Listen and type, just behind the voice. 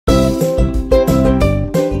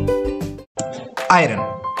Iron.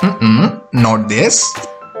 Not this,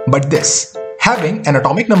 but this. Having an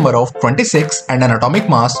atomic number of 26 and an atomic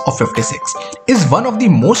mass of 56 is one of the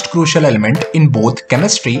most crucial elements in both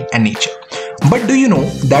chemistry and nature. But do you know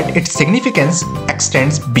that its significance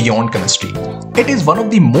extends beyond chemistry? It is one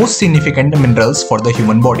of the most significant minerals for the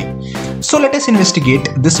human body. So let us investigate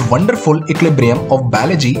this wonderful equilibrium of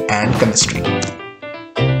biology and chemistry.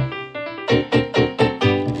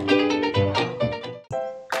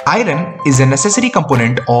 Iron is a necessary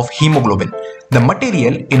component of hemoglobin, the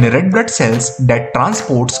material in red blood cells that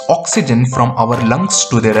transports oxygen from our lungs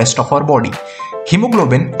to the rest of our body.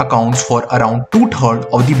 Hemoglobin accounts for around 2/3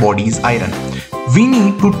 of the body's iron. We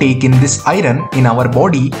need to take in this iron in our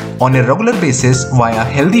body on a regular basis via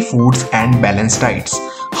healthy foods and balanced diets.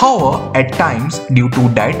 However, at times, due to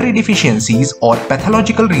dietary deficiencies or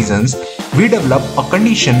pathological reasons, we develop a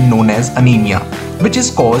condition known as anemia, which is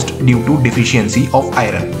caused due to deficiency of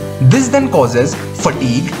iron. This then causes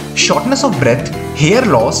fatigue, shortness of breath, hair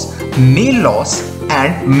loss, nail loss,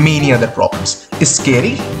 and many other problems.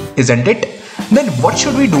 Scary, isn't it? Then what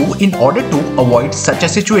should we do in order to avoid such a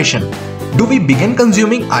situation? Do we begin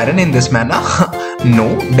consuming iron in this manner? No,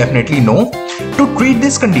 definitely no. To treat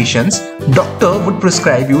these conditions, doctor would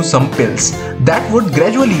prescribe you some pills that would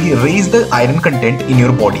gradually raise the iron content in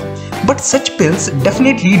your body. But such pills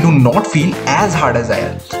definitely do not feel as hard as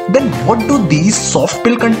iron. Then what do these soft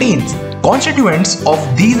pills contain? Constituents of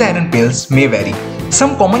these iron pills may vary.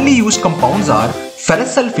 Some commonly used compounds are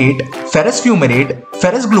ferrous sulfate, ferrous fumarate,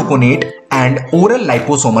 ferrous gluconate, and oral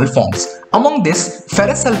liposomal forms. Among this,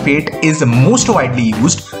 ferrous sulfate is most widely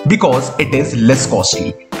used because it is less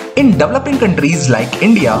costly. In developing countries like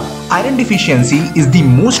India, iron deficiency is the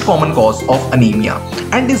most common cause of anemia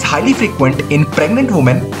and is highly frequent in pregnant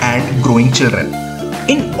women and growing children.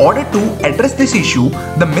 In order to address this issue,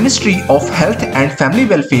 the Ministry of Health and Family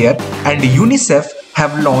Welfare and UNICEF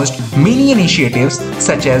have launched many initiatives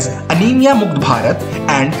such as Anemia Mukt Bharat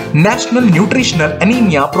and National Nutritional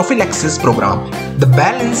Anemia Prophylaxis Program. The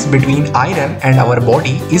balance between iron and our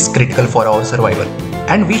body is critical for our survival,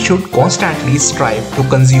 and we should constantly strive to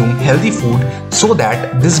consume healthy food so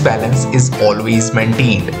that this balance is always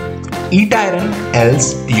maintained. Eat iron,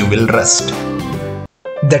 else you will rust.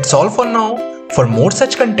 That's all for now. For more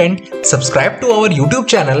such content, subscribe to our YouTube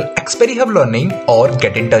channel ExperiHub Learning or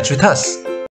get in touch with us.